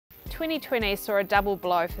2020 saw a double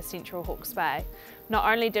blow for Central Hawke's Bay.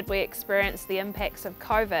 Not only did we experience the impacts of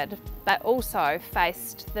COVID, but also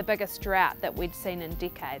faced the biggest drought that we'd seen in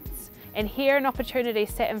decades. And here an opportunity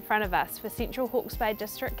sat in front of us for Central Hawke's Bay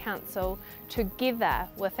District Council, together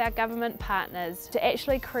with our government partners, to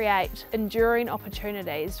actually create enduring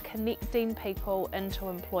opportunities, connecting people into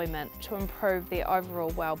employment to improve their overall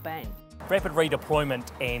well-being. Rapid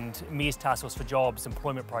redeployment and Mayor's Task Force for Jobs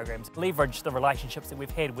employment programs leverage the relationships that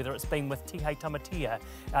we've had, whether it's been with Te Hei Tamatea,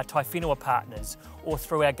 our Tai Whenua partners, or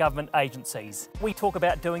through our government agencies. We talk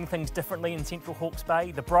about doing things differently in Central Hawke's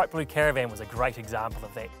Bay. The Bright Blue Caravan was a great example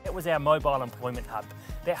of that. It was our mobile employment hub.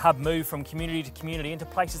 That hub moved from community to community into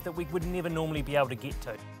places that we would never normally be able to get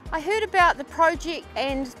to. I heard about the project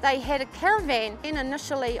and they had a caravan, and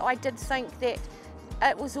initially I did think that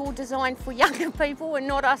it was all designed for younger people and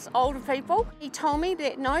not us older people. He told me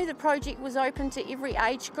that no, the project was open to every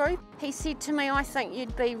age group. He said to me, I think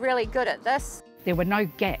you'd be really good at this. There were no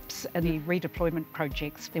gaps in the redeployment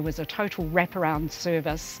projects. There was a total wraparound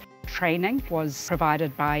service. Training was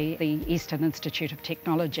provided by the Eastern Institute of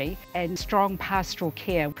Technology and strong pastoral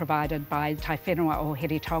care provided by Tai Whenua o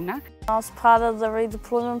Heritonga. I was part of the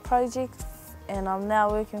redeployment project and I'm now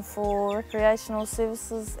working for Recreational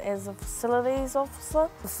Services as a facilities officer.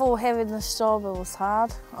 Before having this job it was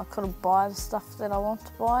hard. I couldn't buy the stuff that I want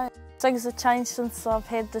to buy. Things have changed since I've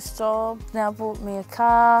had this job. Now I bought me a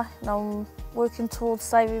car and I'm working towards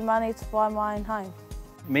saving money to buy my own home.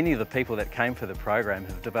 Many of the people that came for the program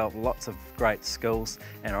have developed lots of great skills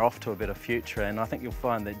and are off to a better future, and I think you'll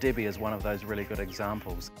find that Debbie is one of those really good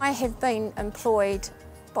examples. I have been employed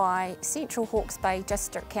by Central Hawke's Bay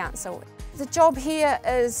District Council. The job here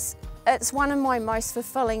it's one of my most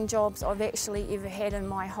fulfilling jobs I've actually ever had in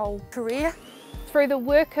my whole career. Through the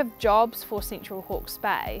work of Jobs for Central Hawke's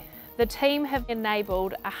Bay, the team have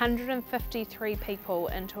enabled 153 people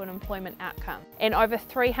into an employment outcome and over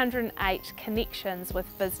 308 connections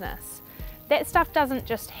with business. That stuff doesn't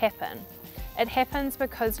just happen. It happens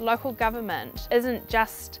because local government isn't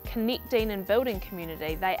just connecting and building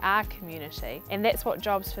community, they are community. And that's what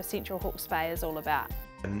Jobs for Central Hawke's Bay is all about.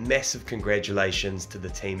 A massive congratulations to the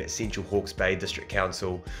team at Central Hawke's Bay District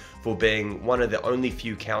Council for being one of the only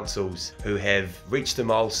few councils who have reached the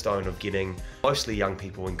milestone of getting mostly young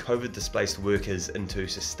people and COVID displaced workers into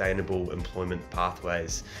sustainable employment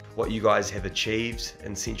pathways. What you guys have achieved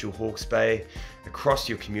in Central Hawke's Bay across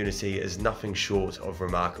your community is nothing short of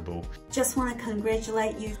remarkable. Just want to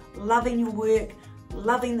congratulate you, loving your work,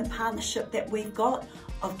 loving the partnership that we've got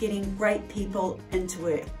of getting great people into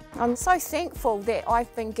work. I'm so thankful that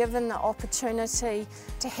I've been given the opportunity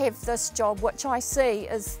to have this job, which I see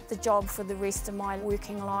is the job for the rest of my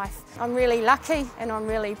working life. I'm really lucky and I'm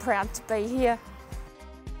really proud to be here.